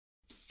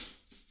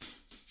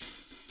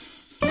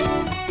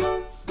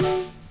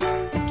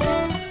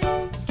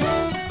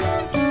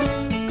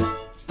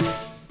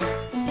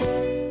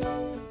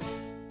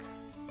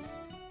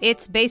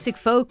It's Basic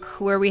Folk,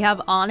 where we have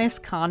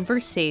honest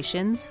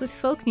conversations with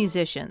folk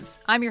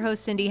musicians. I'm your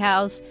host, Cindy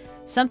Howes.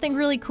 Something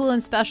really cool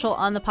and special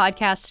on the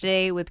podcast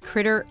today with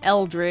critter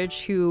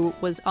Eldridge, who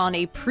was on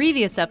a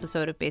previous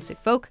episode of Basic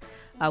Folk.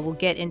 We'll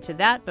get into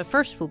that, but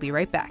first, we'll be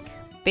right back.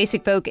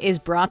 Basic Folk is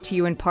brought to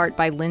you in part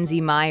by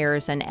Lindsay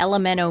Myers and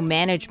Elemento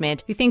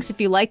Management, who thinks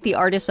if you like the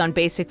artists on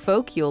Basic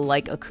Folk, you'll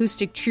like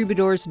acoustic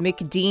troubadours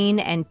Mick Dean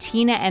and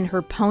Tina and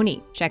Her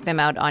Pony. Check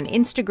them out on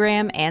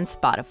Instagram and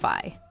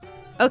Spotify.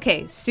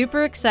 Okay,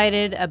 super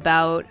excited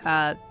about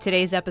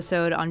today's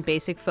episode on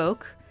Basic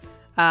Folk.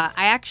 I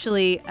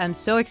actually am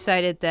so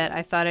excited that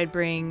I thought I'd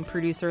bring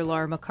producer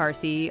Laura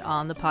McCarthy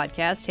on the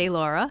podcast. Hey,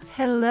 Laura.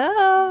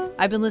 Hello.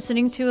 I've been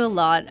listening to a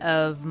lot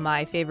of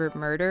My Favorite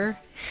Murder,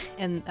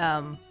 and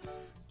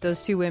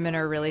those two women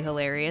are really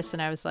hilarious.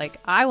 And I was like,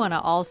 I want to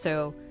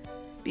also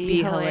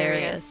be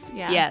hilarious.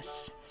 Yeah.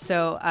 Yes.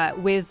 So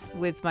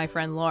with my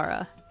friend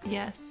Laura.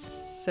 Yes.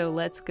 So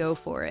let's go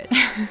for it.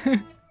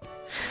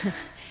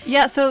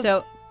 Yeah.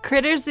 So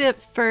Critter's the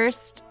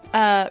first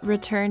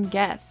return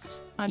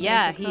guest on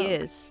Yeah, Basic he Folk.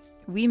 is.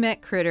 We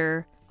met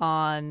Critter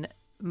on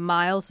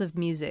Miles of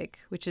Music,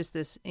 which is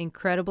this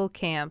incredible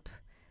camp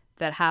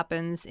that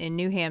happens in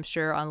New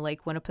Hampshire on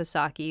Lake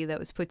Winnipesaukee that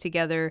was put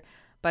together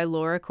by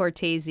Laura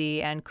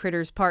Cortese and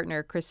Critter's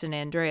partner, Kristen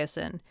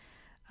Andreasen.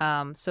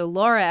 So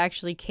Laura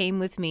actually came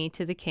with me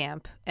to the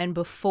camp, and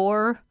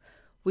before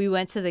we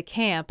went to the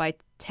camp, I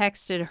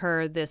texted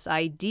her this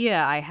idea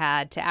I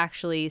had to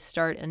actually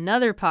start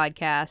another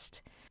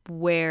podcast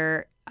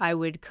where I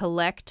would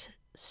collect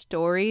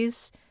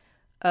stories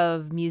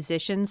of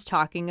musicians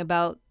talking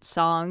about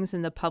songs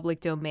in the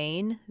public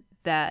domain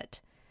that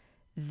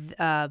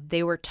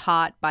they were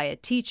taught by a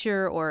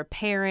teacher or a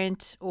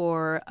parent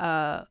or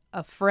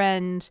a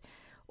friend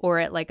or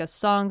at like a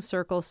song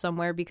circle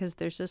somewhere, because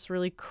there's this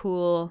really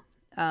cool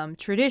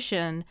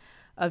tradition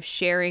of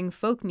sharing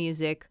folk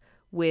music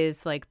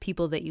with like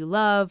people that you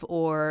love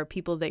or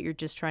people that you're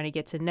just trying to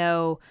get to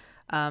know.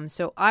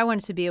 So I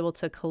wanted to be able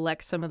to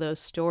collect some of those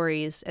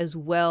stories as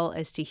well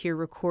as to hear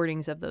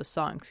recordings of those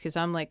songs, because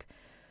I'm like,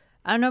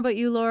 I don't know about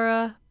you,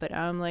 Laura, but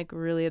I'm like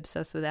really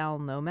obsessed with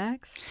Alan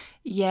Lomax.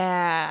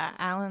 Yeah,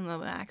 Alan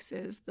Lomax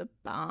is the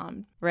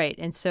bomb. Right.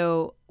 And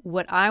so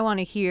what I want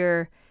to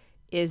hear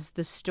is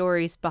the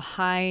stories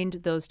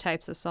behind those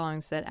types of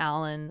songs that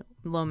Alan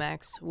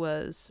Lomax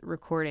was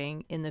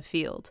recording in the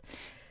field.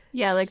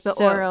 Yeah, like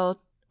the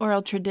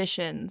oral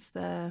traditions,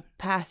 the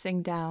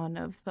passing down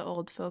of the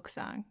old folk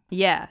song.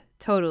 Yeah,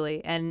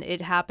 totally. And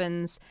it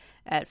happens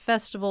at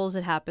festivals,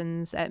 it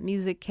happens at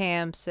music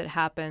camps, it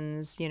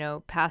happens,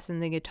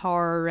 passing the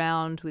guitar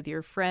around with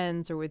your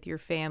friends or with your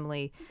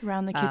family.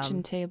 Around the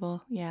kitchen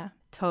table, yeah.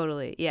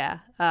 Totally,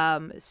 yeah.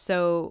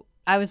 So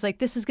I was like,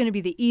 this is going to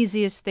be the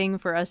easiest thing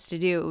for us to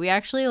do. We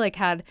actually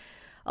had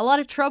a lot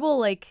of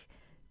trouble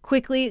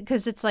quickly,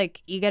 because it's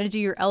like you got to do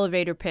your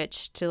elevator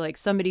pitch to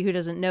somebody who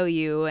doesn't know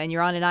you, and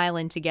you're on an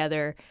island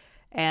together,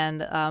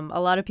 and a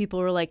lot of people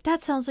were like,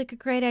 that sounds like a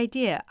great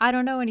idea. I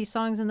don't know any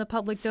songs in the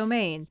public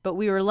domain, but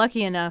we were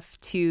lucky enough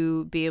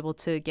to be able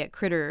to get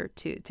Critter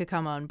to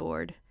come on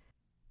board.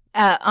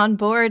 On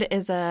board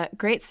is a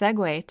great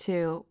segue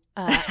to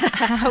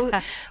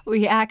how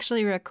we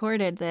actually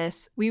recorded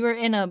this. We were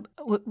in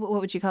what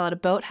would you call it, a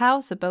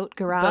boathouse, a boat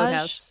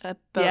garage, a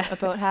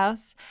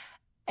boathouse,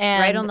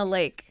 and right on the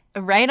lake.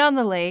 Right on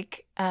the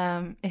lake.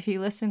 If you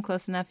listen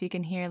close enough, you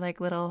can hear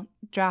little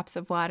drops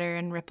of water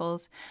and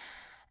ripples.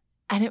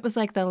 And it was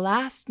the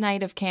last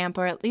night of camp,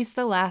 or at least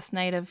the last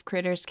night of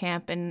Critter's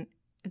camp, and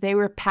they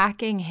were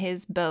packing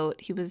his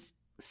boat. He was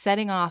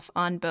setting off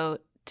on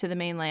boat to the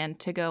mainland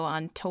to go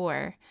on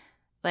tour,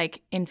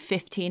 in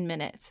 15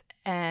 minutes.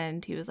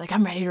 And he was like,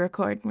 I'm ready to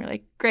record. And we're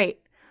like, great.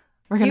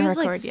 We're going to record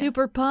you. He was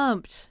super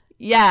pumped.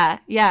 Yeah.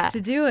 To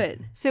do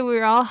it. So we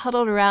were all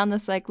huddled around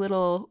this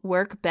little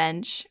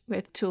workbench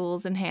with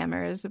tools and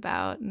hammers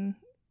about, and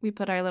we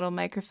put our little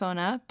microphone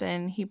up,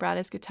 and he brought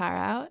his guitar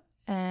out,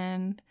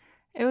 and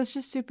it was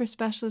just super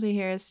special to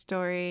hear his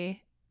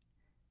story.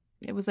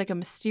 It was a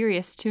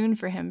mysterious tune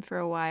for him for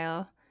a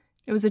while.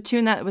 It was a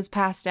tune that was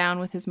passed down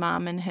with his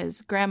mom and his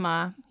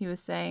grandma, he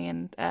was saying,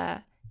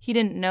 and he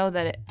didn't know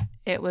that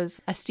it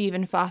was a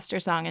Stephen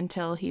Foster song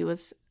until he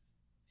was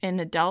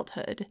in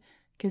adulthood,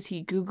 because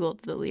he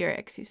Googled the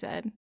lyrics, he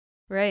said.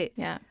 Right.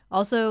 Yeah.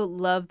 Also,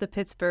 love the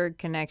Pittsburgh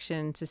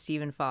connection to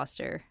Stephen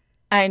Foster.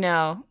 I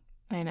know.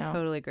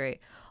 Totally great.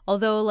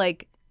 Although,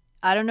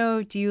 I don't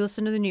know, do you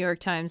listen to the New York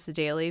Times, The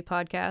Daily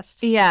podcast?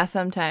 Yeah,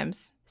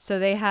 sometimes. So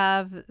they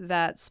have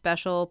that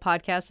special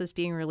podcast that's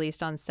being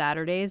released on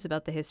Saturdays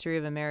about the history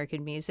of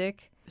American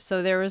music.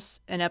 So there was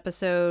an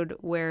episode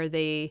where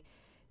they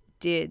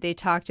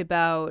talked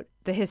about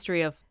the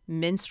history of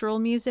minstrel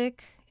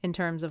music in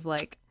terms of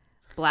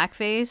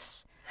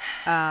blackface.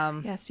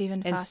 Yeah,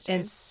 Stephen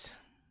Foster.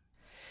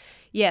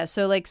 Yeah,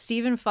 so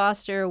Stephen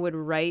Foster would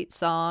write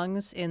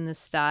songs in the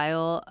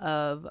style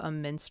of a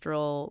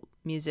minstrel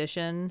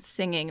musician.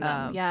 Singing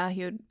them.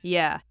 He would.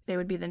 Yeah. They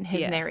would be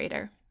his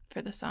narrator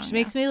for the song. Which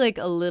makes me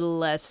a little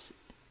less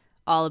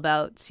all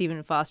about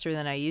Stephen Foster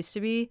than I used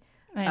to be.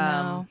 I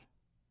know.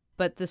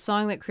 But the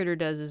song that Critter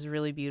does is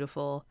really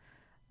beautiful.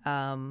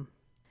 And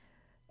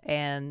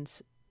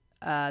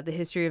the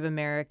history of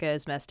America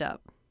is messed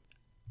up.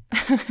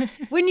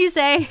 Wouldn't you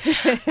say?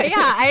 Yeah,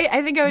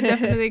 I think I would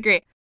definitely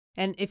agree.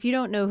 And if you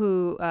don't know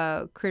who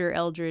Critter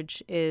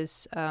Eldridge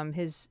is,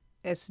 his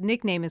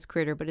nickname is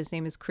Critter, but his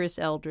name is Chris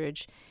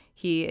Eldridge.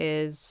 He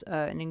is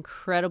an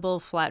incredible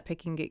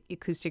flat-picking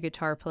acoustic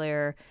guitar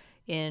player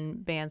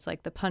in bands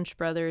like the Punch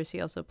Brothers.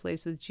 He also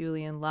plays with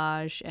Julian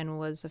Lage and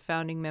was a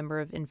founding member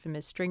of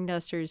Infamous String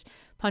Dusters.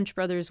 Punch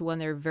Brothers won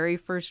their very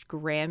first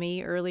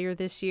Grammy earlier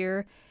this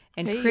year.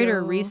 And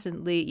Critter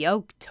recently,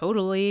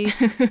 totally.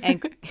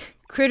 And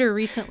Critter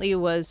recently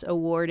was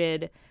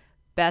awarded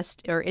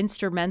Best or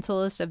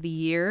Instrumentalist of the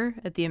Year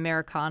at the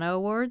Americana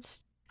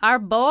Awards. Our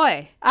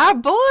boy.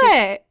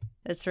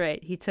 That's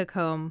right. He took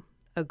home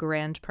a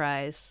grand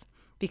prize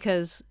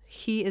because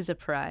he is a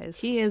prize.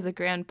 He is a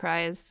grand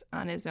prize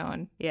on his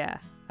own. Yeah.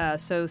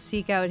 So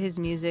seek out his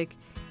music.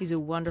 He's a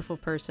wonderful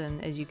person,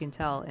 as you can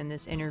tell in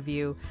this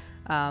interview.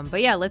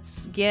 But yeah,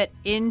 let's get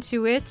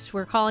into it.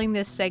 We're calling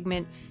this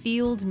segment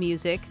Field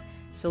Music.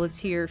 So let's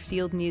hear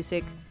field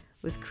music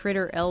with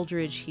Critter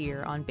Eldridge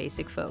here on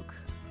Basic Folk.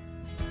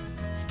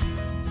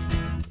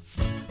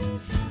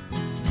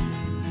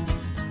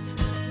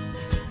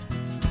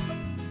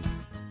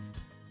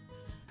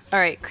 All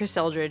right, Chris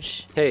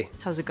Eldridge. Hey.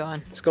 How's it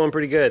going? It's going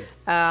pretty good.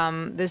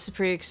 This is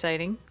pretty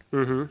exciting.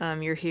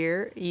 Mm-hmm. You're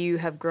here. You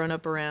have grown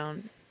up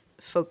around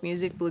folk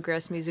music,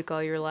 bluegrass music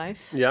all your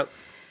life. Yep.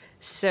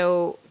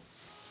 So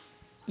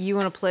you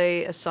want to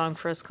play a song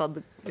for us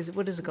called,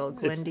 what is it called?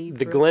 Glendy Burke?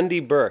 The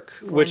Glendy Burke,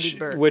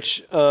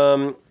 which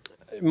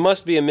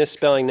must be a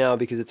misspelling now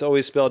because it's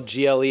always spelled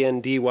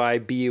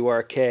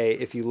Glendybburk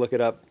if you look it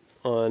up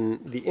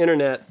on the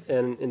internet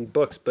and in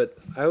books. But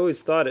I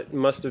always thought it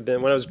must have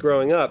been, when I was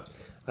growing up,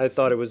 I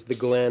thought it was the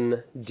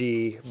Glenn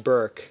D.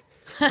 Burke.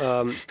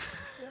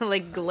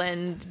 Like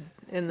Glenn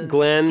in the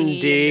Glenn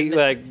D,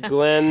 like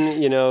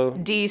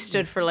Glenn, D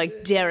stood for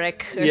like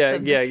Derek or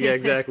something. Yeah,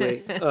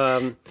 exactly.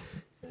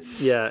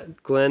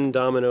 Glenn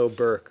Domino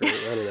Burke, or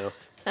I don't know.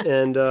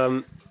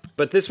 And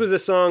but this was a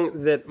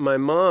song that my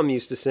mom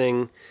used to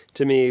sing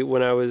to me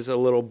when I was a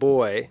little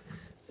boy,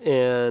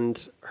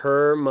 and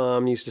her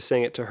mom used to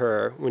sing it to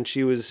her when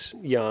she was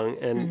young,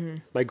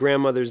 and my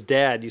grandmother's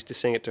dad used to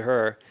sing it to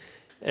her.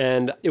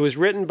 And it was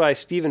written by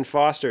Stephen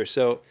Foster,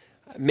 so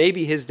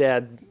maybe his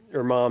dad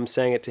or mom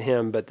sang it to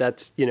him, but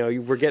that's,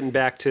 we're getting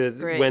back to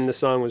when the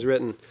song was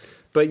written.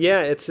 But yeah,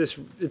 it's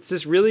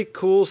this really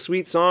cool,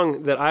 sweet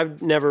song that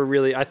I've never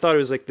really, I thought it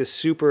was like this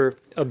super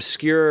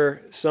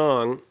obscure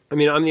song. I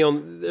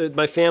mean,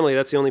 my family,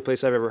 that's the only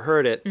place I've ever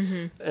heard it,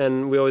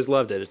 and we always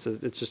loved it.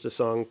 It's just a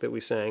song that we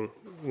sang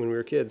when we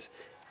were kids.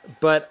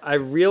 But I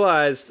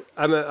realized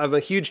I'm a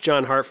huge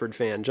John Hartford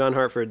fan. John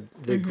Hartford,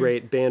 the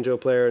great banjo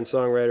player and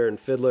songwriter and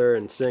fiddler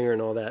and singer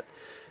and all that.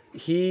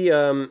 He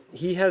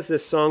has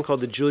this song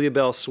called the Julia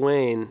Bell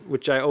Swain,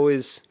 which I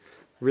always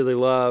really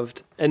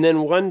loved. And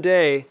then one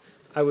day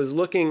I was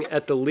looking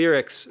at the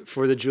lyrics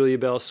for the Julia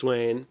Bell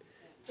Swain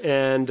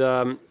and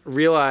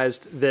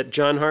realized that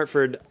John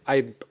Hartford,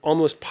 I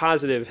almost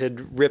positive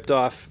had ripped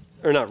off,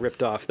 or not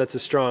ripped off, that's a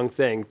strong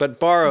thing,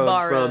 but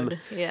borrowed from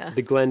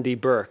the Glendy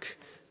Burke.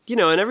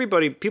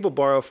 And people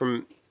borrow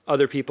from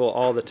other people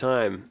all the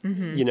time.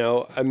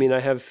 I mean,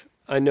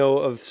 I know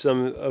of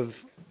some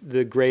of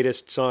the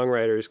greatest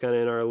songwriters kind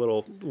of in our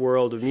little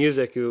world of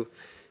music who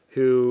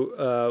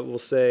will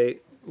say,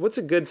 what's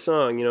a good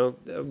song?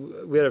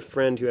 We had a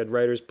friend who had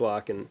writer's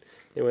block, and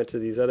they went to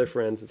these other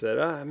friends and said,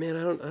 man,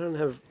 I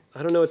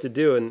don't know what to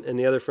do. And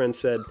the other friend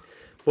said,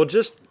 well,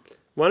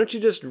 why don't you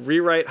just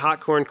rewrite Hot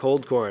Corn,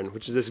 Cold Corn,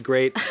 which is this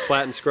great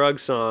Flat and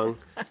Scruggs song.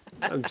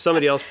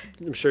 Somebody else,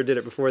 I'm sure, did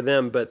it before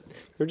them, but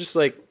they're just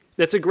like,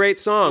 that's a great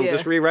song. Yeah.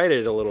 Just rewrite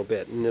it a little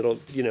bit, and it'll,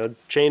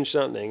 change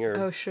something.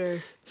 Sure.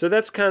 So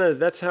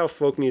that's how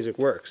folk music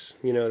works.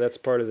 That's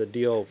part of the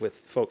deal with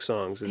folk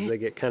songs is they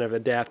get kind of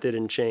adapted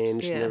and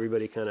changed, and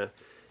everybody kind of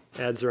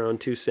adds their own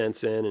 2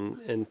 cents in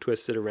and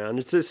twists it around.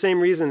 It's the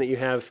same reason that you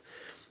have,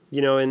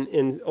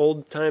 in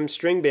old time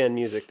string band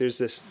music, there's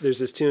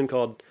this tune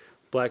called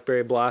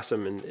Blackberry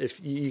Blossom, and if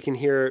you can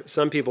hear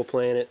some people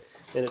playing it,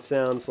 and it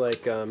sounds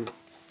like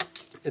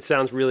it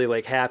sounds really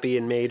like happy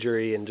and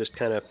majory and just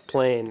kind of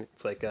plain.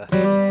 It's like a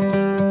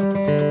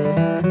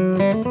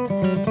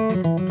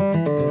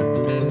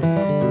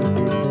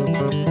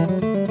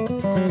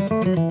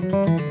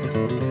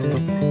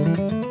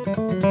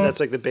that's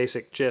like the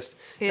basic gist.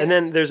 Yeah. And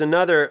then there's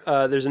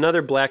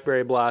another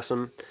Blackberry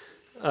Blossom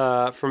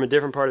from a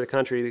different part of the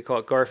country. They call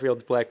it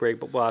Garfield's Blackberry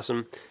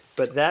Blossom.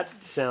 But that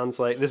sounds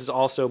like, this is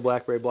also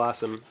Blackberry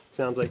Blossom.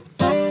 Sounds like.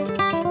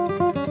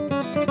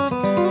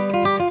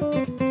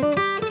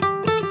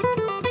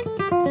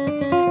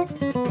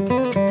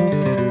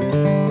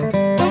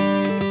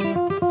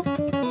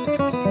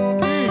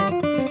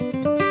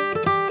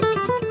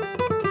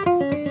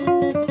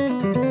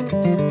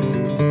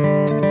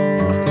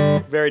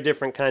 Very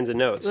different kinds of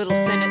notes.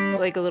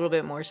 Like a little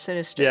bit more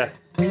sinister.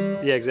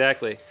 Yeah,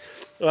 exactly.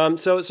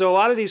 So a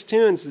lot of these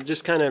tunes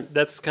just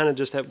that's kind of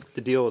just have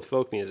the deal with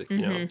folk music, you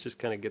know, it just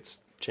kind of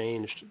gets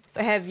changed.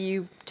 Have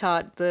you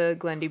taught the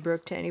Glendy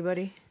Brook to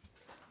anybody?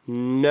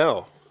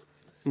 No,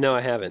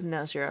 I haven't.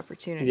 Now's your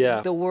opportunity.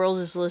 Yeah. The world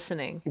is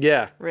listening.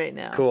 Yeah. Right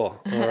now. Cool.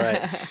 All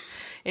right.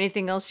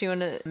 Anything else you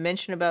want to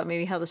mention about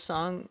maybe how the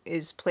song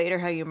is played or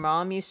how your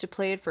mom used to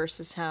play it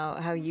versus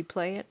how you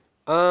play it?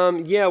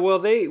 Yeah. Well,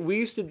 they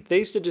used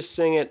to just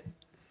sing it.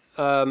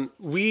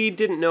 We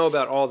didn't know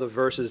about all the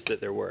verses that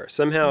there were.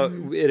 Somehow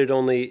it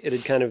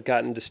had kind of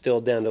gotten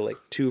distilled down to like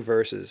 2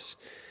 verses.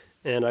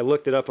 And I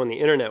looked it up on the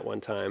internet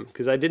one time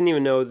because I didn't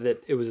even know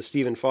that it was a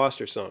Stephen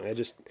Foster song. I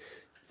just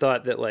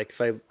thought that like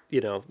if I,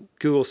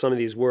 Google some of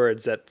these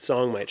words, that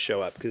song might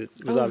show up because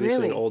it was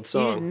obviously an old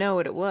song. You didn't know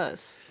what it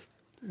was.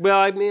 Well,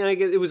 I mean, I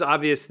guess it was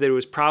obvious that it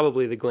was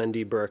probably the Glenn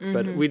D. Burke,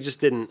 but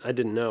I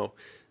didn't know.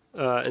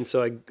 And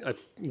so I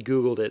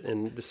Googled it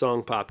and the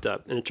song popped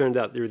up and it turned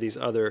out there were these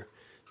other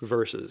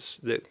verses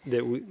that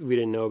we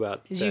didn't know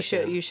about. You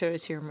showed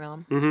it to your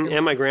mom? Mm-hmm.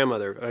 And my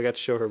grandmother. I got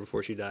to show her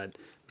before she died,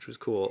 which was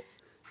cool.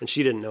 And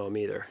she didn't know him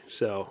either.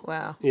 So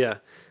wow. Yeah.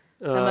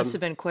 That must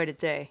have been quite a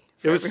day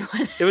for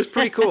everyone. It was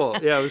pretty cool.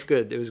 Yeah, it was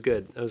good.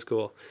 That was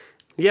cool.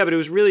 Yeah, but it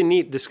was really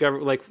neat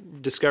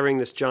discovering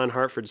this John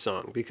Hartford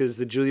song because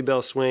the Julie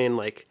Bell Swain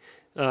I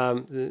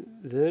mean,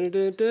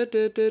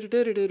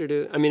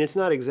 it's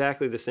not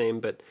exactly the same,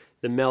 but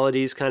the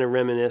melody's kind of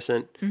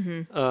reminiscent,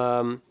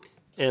 and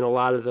a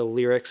lot of the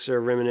lyrics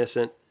are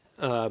reminiscent.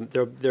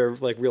 They're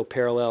like real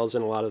parallels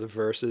in a lot of the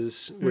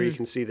verses where you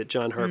can see that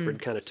John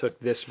Hartford kind of took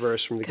this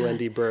verse from the Glenn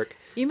D. Burke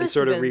and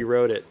sort of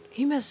rewrote it.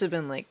 You must have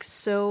been like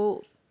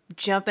so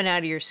jumping out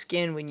of your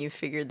skin when you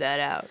figured that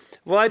out.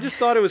 Well, I just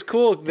thought it was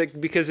cool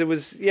because it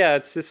was,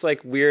 it's this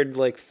like weird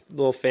like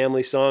little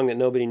family song that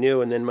nobody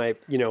knew, and then my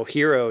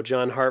hero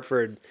John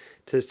Hartford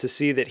to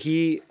see that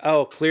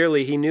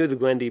clearly he knew the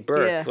Glenn D.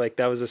 Burke, like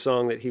that was a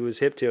song that he was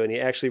hip to, and he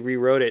actually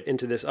rewrote it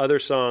into this other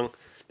song,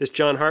 this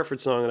John Hartford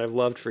song that I've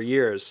loved for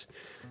years,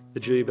 the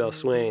Julie Bell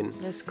Swain.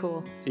 That's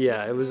cool.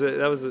 Yeah, that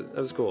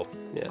was cool.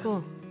 Yeah.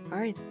 Cool. All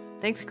right,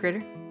 thanks,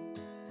 Critter.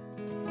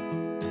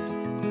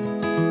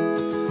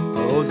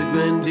 Oh, the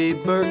Glenn D.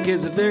 Burke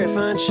is a very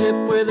fine ship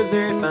with a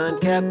very fine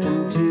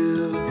captain,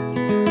 too.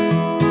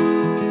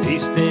 He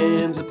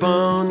stands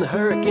upon the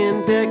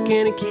hurricane deck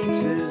and he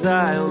keeps his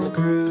eye on the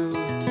crew.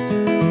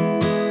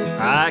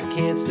 I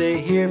can't stay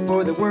here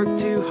for the work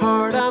too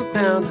hard, I'm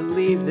bound to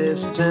leave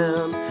this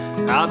town.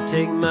 I'll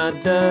take my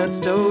duds,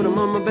 tote 'em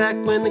on my back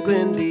when the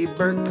Glenn D.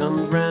 Burke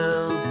comes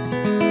round.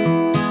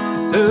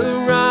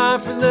 Hurrah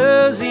for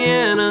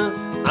Louisiana,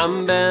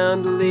 I'm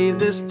bound to leave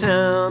this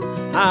town.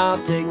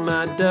 I'll take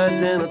my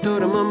duds and I'll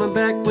tote 'em on my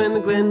back when the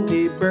Glenn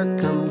D. Burke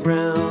comes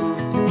round.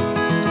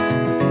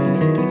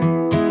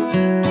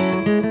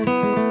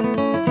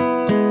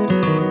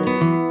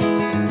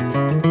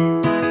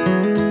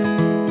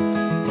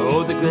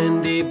 Oh, the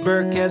Glenn D.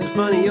 Burke has a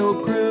funny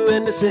old crew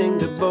and they sing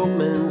the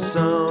boatman's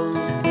song.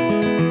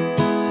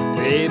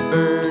 They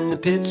burn the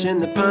pitch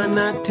and the pine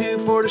knot too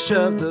for to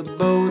shove the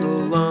boat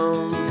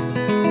along.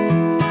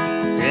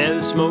 Yeah,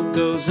 the smoke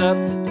goes up,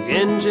 the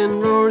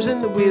engine roars,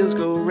 and the wheels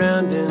go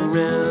round and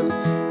round.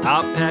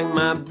 I'll pack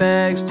my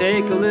bags,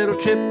 take a little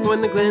trip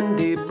when the Glenn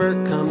D.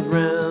 Burke comes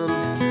round.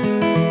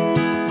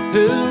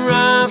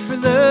 Hurrah for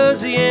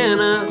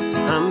Louisiana,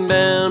 I'm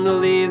bound to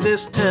leave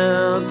this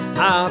town.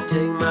 I'll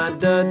take my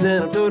duds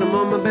and I'll tote 'em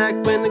on my back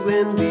when the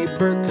Glenn D.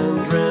 Burke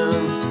comes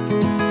round.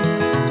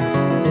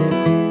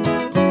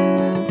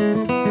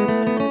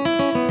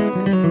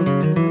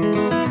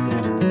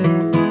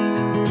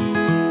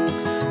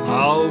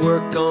 I'll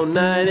work all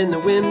night in the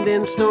wind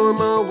and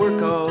storm, I'll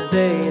work all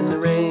day in the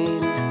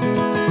rain,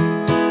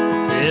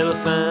 till I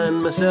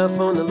find myself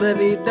on the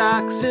levee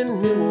docks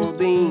in New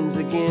Orleans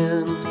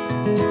again.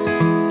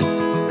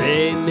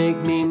 They make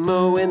me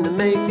mow in the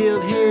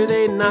Mayfield here,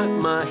 they knock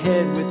my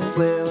head with the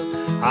flail.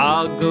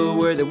 I'll go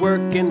where they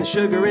work in the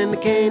sugar and the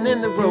cane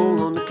and the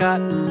roll on the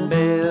cotton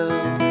bale.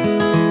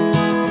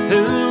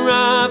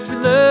 Hurrah for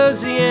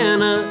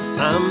Louisiana,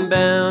 I'm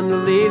bound to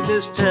leave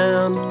this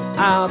town.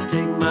 I'll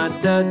take my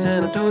duds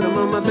and I'll tote 'em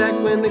on my back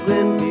when the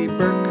Glenn D.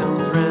 Burke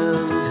comes round.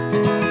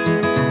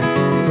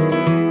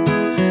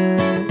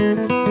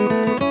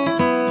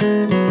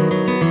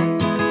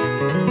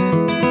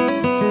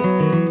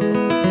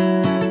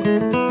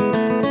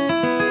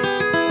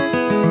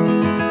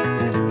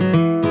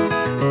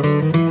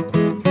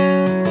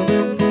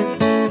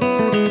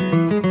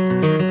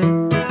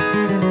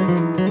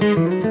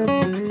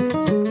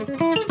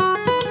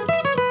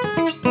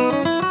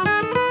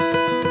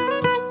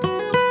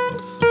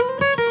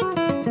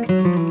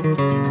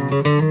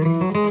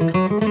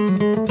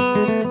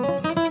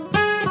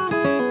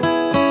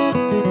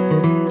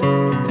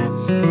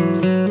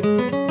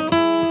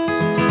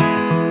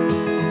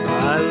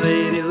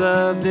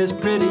 As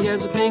pretty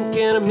as a pink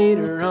and a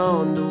meter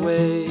on the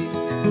way.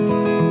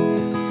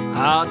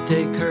 I'll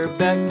take her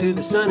back to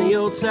the sunny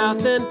old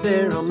South and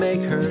there I'll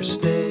make her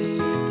stay.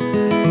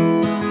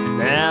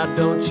 Now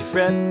don't you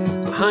fret.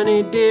 Oh,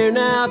 honey dear,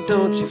 now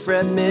don't you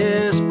fret,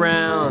 Miss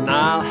Brown.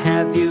 I'll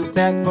have you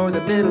back for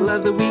the middle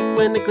of the week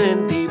when the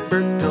Glendy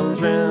Burke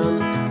comes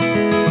round.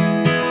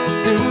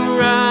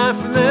 Hoorah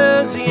for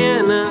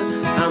Louisiana,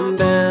 I'm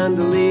bound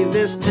to leave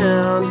this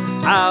town.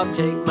 I'll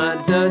take my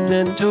duds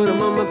and tote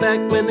 'em on my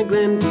back when the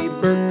Glendy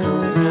Burke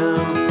comes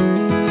round.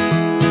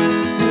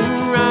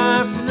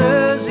 Hoorah for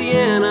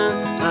Louisiana,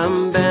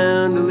 I'm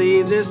bound to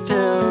leave this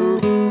town.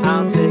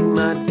 I'll take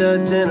my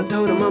duds and I'll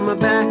tote 'em on my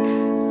back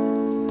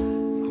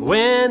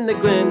when the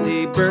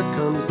Glendy Burke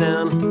comes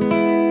down.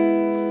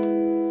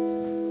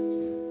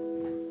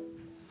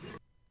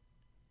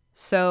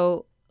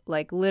 So,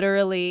 like,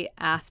 literally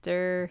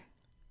after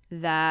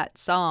that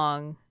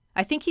song,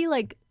 I think he,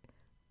 like,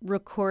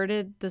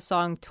 recorded the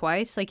song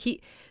twice. Like, he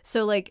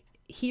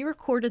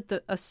recorded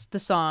the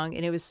song,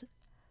 and it was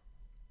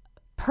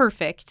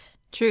perfect.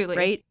 Truly.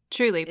 Right?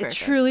 Truly perfect. It's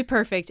truly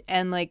perfect.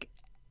 And, like,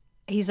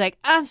 he's like,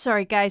 I'm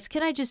sorry, guys,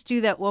 can I just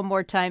do that one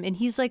more time? And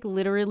he's, like,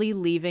 literally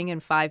leaving in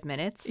 5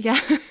 minutes. Yeah.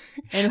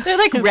 And they're,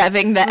 like,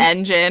 revving the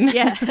engine.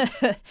 Yeah.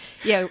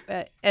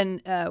 Yeah.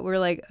 And we're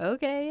like,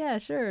 okay, yeah,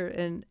 sure.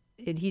 And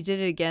he did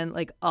it again,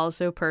 like,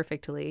 also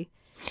perfectly.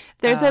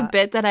 There's a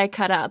bit that I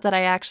cut out that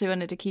I actually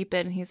wanted to keep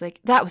in, and he's like,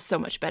 that was so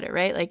much better,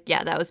 right? Like,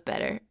 yeah, that was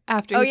better.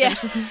 After he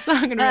finishes his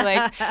song, and we're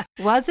like,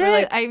 was it?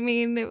 Like, I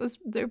mean,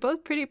 they're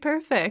both pretty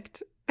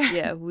perfect.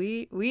 Yeah,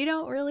 we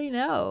don't really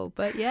know,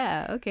 but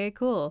yeah, okay,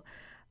 cool.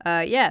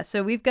 Yeah,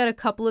 so we've got a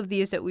couple of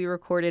these that we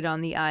recorded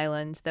on the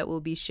island that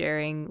we'll be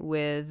sharing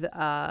with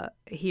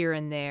here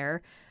and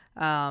there.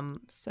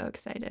 So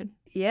excited.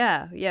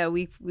 Yeah,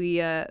 we've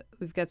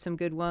got some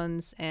good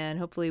ones, and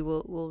hopefully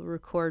we'll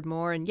record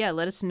more. And yeah,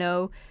 let us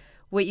know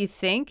what you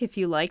think if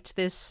you liked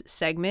this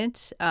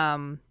segment.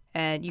 And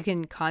you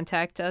can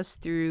contact us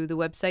through the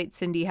website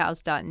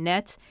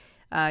cindyhouse.net.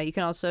 You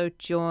can also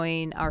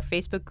join our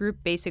Facebook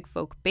group, Basic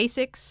Folk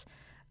Basics.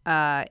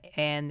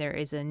 And there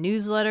is a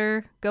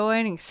newsletter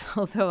going,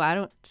 although I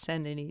don't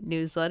send any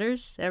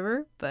newsletters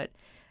ever, but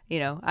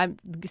I'm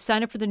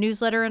sign up for the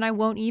newsletter and I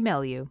won't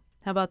email you.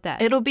 How about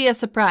that? It'll be a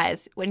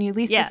surprise when you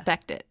least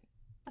suspect it.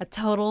 A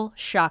total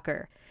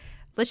shocker.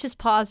 Let's just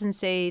pause and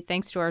say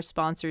thanks to our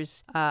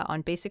sponsors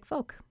on Basic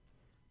Folk.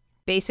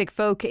 Basic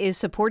Folk is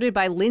supported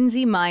by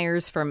Lindsay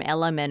Myers from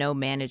LMNO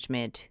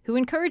Management, who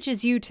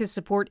encourages you to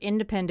support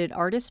independent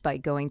artists by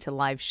going to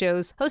live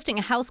shows, hosting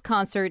a house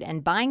concert,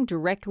 and buying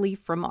directly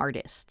from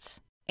artists.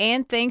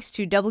 And thanks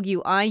to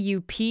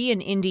WIUP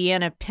in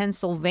Indiana,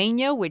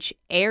 Pennsylvania, which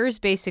airs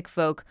Basic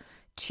Folk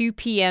 2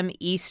 p.m.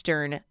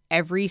 Eastern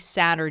every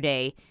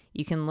Saturday.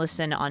 You can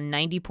listen on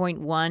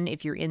 90.1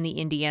 if you're in the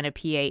Indiana,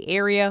 PA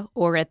area,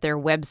 or at their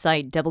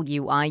website,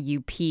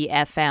 wiupfm.org.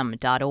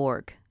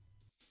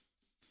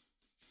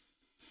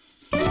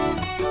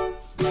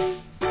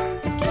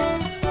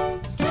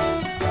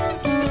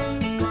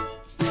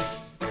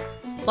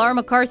 Laura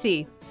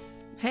McCarthy.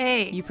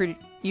 Hey.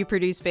 You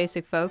produce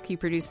Basic Folk. You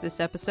produce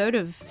this episode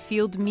of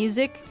Field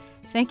Music.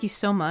 Thank you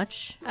so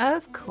much.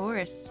 Of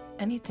course.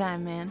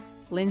 Anytime, man.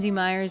 Lindsay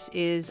Myers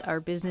is our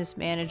business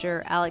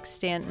manager. Alex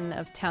Stanton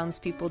of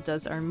Townspeople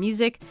does our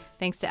music.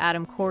 Thanks to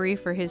Adam Corey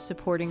for his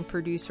supporting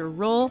producer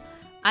role.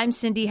 I'm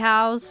Cindy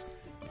Howes.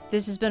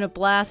 This has been a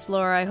blast,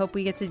 Laura. I hope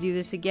we get to do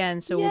this again,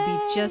 so Yay.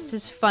 We'll be just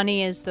as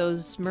funny as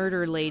those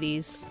murder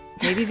ladies.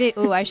 Maybe they.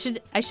 Oh, I should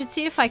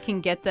see if I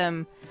can get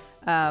them.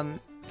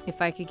 If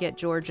I could get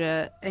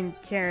Georgia and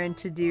Karen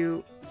to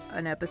do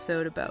an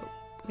episode about.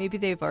 Maybe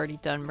they've already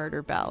done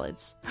murder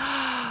ballads.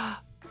 That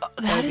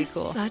is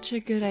cool. Such a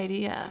good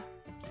idea.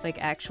 Like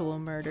actual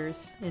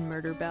murders in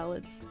murder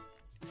ballads.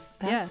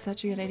 That's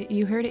such a good idea.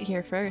 You heard it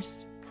here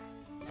first.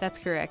 That's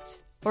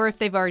correct. Or if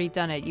they've already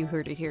done it, you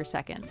heard it here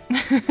second.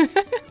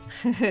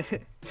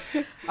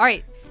 All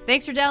right.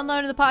 Thanks for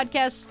downloading the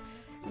podcast.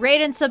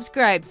 Rate and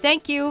subscribe.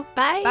 Thank you.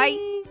 Bye.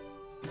 Bye.